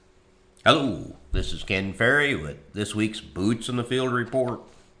Hello, this is Ken Ferry with this week's Boots in the Field report.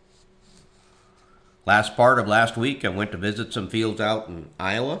 Last part of last week, I went to visit some fields out in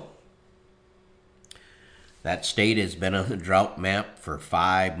Iowa. That state has been on the drought map for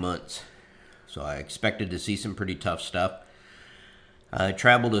 5 months, so I expected to see some pretty tough stuff. I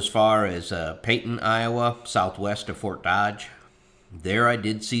traveled as far as Peyton, Iowa, southwest of Fort Dodge. There I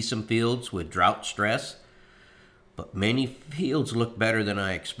did see some fields with drought stress, but many fields looked better than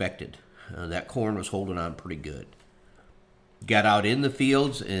I expected. That corn was holding on pretty good. Got out in the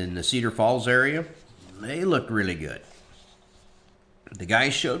fields in the Cedar Falls area. They looked really good. The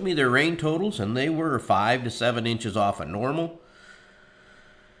guys showed me their rain totals, and they were 5 to 7 inches off of normal.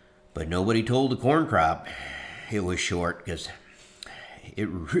 But nobody told the corn crop it was short because it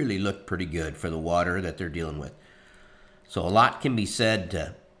really looked pretty good for the water that they're dealing with. So a lot can be said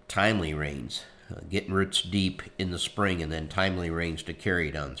to timely rains, getting roots deep in the spring and then timely rains to carry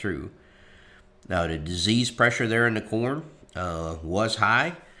it on through. Now, the disease pressure there in the corn was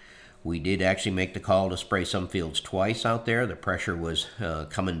high. We did actually make the call to spray some fields twice out there. The pressure was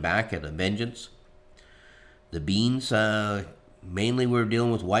coming back at a vengeance. The beans, mainly we were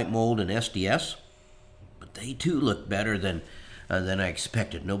dealing with white mold and SDS, but they too looked better than I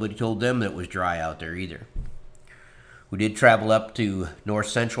expected. Nobody told them that it was dry out there either. We did travel up to north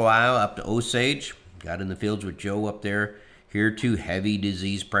central Iowa, up to Osage. Got in the fields with Joe up there. Here too, heavy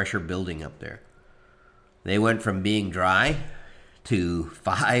disease pressure building up there. They went from being dry to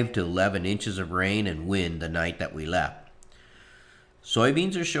 5 to 11 inches of rain and wind the night that we left.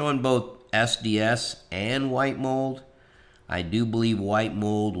 Soybeans are showing both SDS and white mold. I do believe white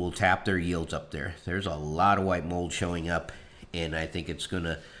mold will tap their yields up there. There's a lot of white mold showing up, and I think it's going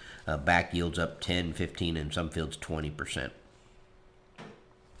to back yields up 10, 15, and some fields 20%.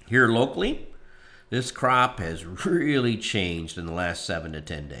 Here locally, this crop has really changed in the last 7 to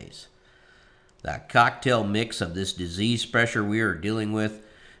 10 days. That cocktail mix of this disease pressure we are dealing with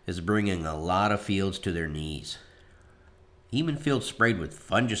is bringing a lot of fields to their knees. Even fields sprayed with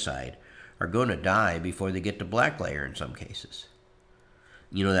fungicide are going to die before they get to black layer in some cases.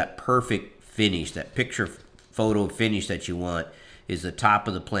 You know, that perfect finish, that picture photo finish that you want is the top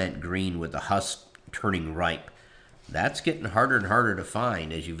of the plant green with the husk turning ripe. That's getting harder and harder to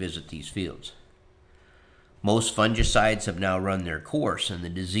find as you visit these fields. Most fungicides have now run their course and the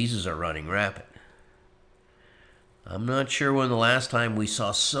diseases are running rapid. I'm not sure when the last time we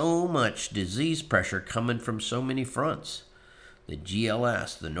saw so much disease pressure coming from so many fronts. The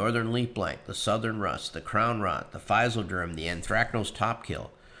GLS, the northern leaf blight, the southern rust, the crown rot, the physoderm, the anthracnose top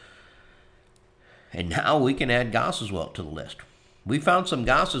kill. And now we can add Goss's wilt to the list. We found some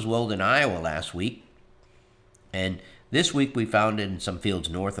Goss's wilt in Iowa last week, and this week we found it in some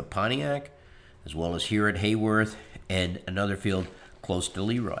fields north of Pontiac, as well as here at Hayworth and another field close to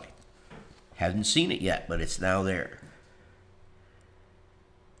Leroy. Haven't seen it yet, but it's now there.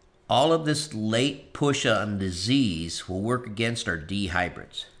 All of this late push on disease will work against our D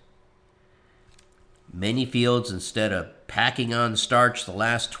hybrids. Many fields, instead of packing on starch the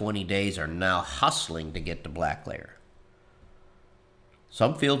last 20 days, are now hustling to get to black layer.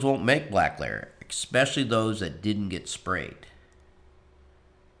 Some fields won't make black layer, especially those that didn't get sprayed.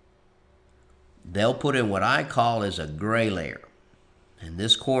 They'll put in what I call as a gray layer, and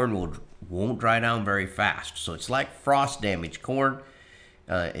this corn won't dry down very fast. So it's like frost damaged corn.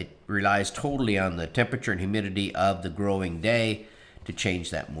 It relies totally on the temperature and humidity of the growing day to change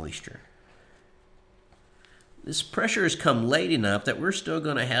that moisture. This pressure has come late enough that we're still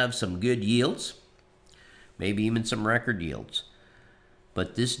going to have some good yields, maybe even some record yields.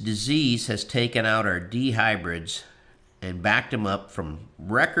 But this disease has taken out our D hybrids and backed them up from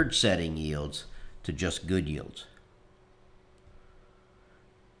record-setting yields to just good yields.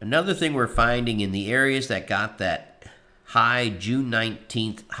 Another thing we're finding in the areas that got that high June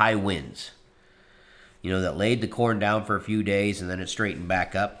 19th high winds, that laid the corn down for a few days and then it straightened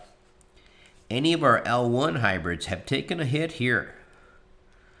back up. Any of our L1 hybrids have taken a hit here.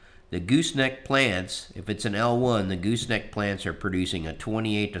 The gooseneck plants, if it's an L1, the gooseneck plants are producing a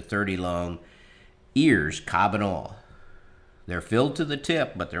 28 to 30 long ears, cob and all. They're filled to the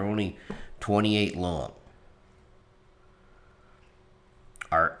tip, but they're only 28 long.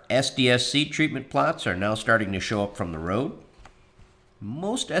 Our SDS seed treatment plots are now starting to show up from the road.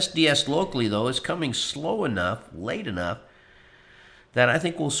 Most SDS locally, though, is coming slow enough, late enough, that I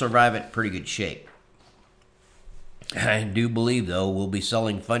think we'll survive it in pretty good shape. I do believe, though, we'll be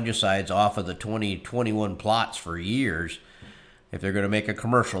selling fungicides off of the 2021 plots for years. If they're going to make a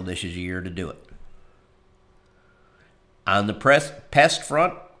commercial, this is a year to do it. On the pest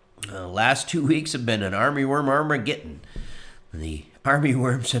front, last 2 weeks have been an army worm Armageddon. The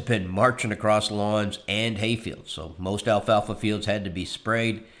Armyworms have been marching across lawns and hayfields, so most alfalfa fields had to be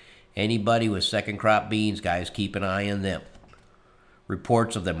sprayed. Anybody with second crop beans, guys, keep an eye on them.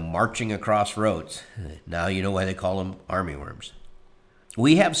 Reports of them marching across roads. Now you know why they call them armyworms.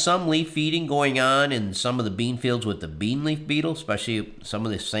 We have some leaf feeding going on in some of the bean fields with the bean leaf beetle, especially some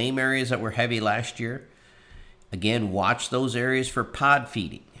of the same areas that were heavy last year. Again, watch those areas for pod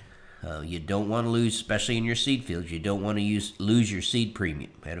feeding. You don't want to lose, especially in your seed fields, you don't want to lose your seed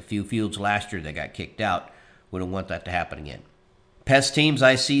premium. I had a few fields last year that got kicked out. We don't want that to happen again. Pest teams,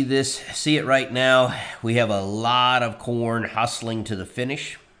 I see it right now. We have a lot of corn hustling to the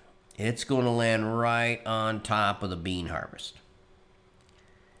finish. It's going to land right on top of the bean harvest.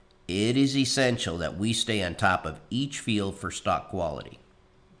 It is essential that we stay on top of each field for stock quality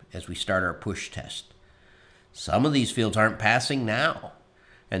as we start our push test. Some of these fields aren't passing now,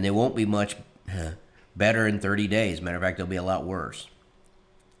 and they won't be much better in 30 days. Matter of fact, they'll be a lot worse.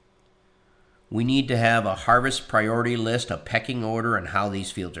 We need to have a harvest priority list, a pecking order on how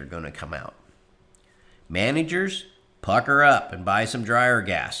these fields are going to come out. Managers, pucker up and buy some dryer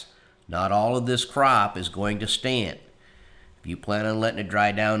gas. Not all of this crop is going to stand. If you plan on letting it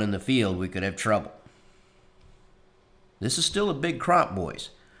dry down in the field, we could have trouble. This is still a big crop, boys,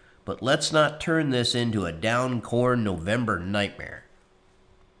 but let's not turn this into a down corn November nightmare.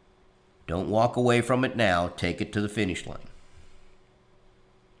 Don't walk away from it now. Take it to the finish line.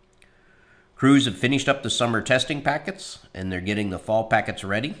 Crews have finished up the summer testing packets, and they're getting the fall packets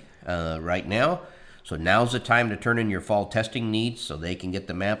ready right now. So now's the time to turn in your fall testing needs so they can get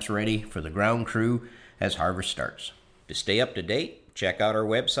the maps ready for the ground crew as harvest starts. To stay up to date, check out our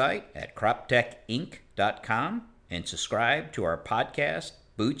website at croptechinc.com and subscribe to our podcast,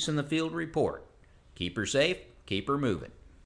 Boots in the Field Report. Keep her safe, keep her moving.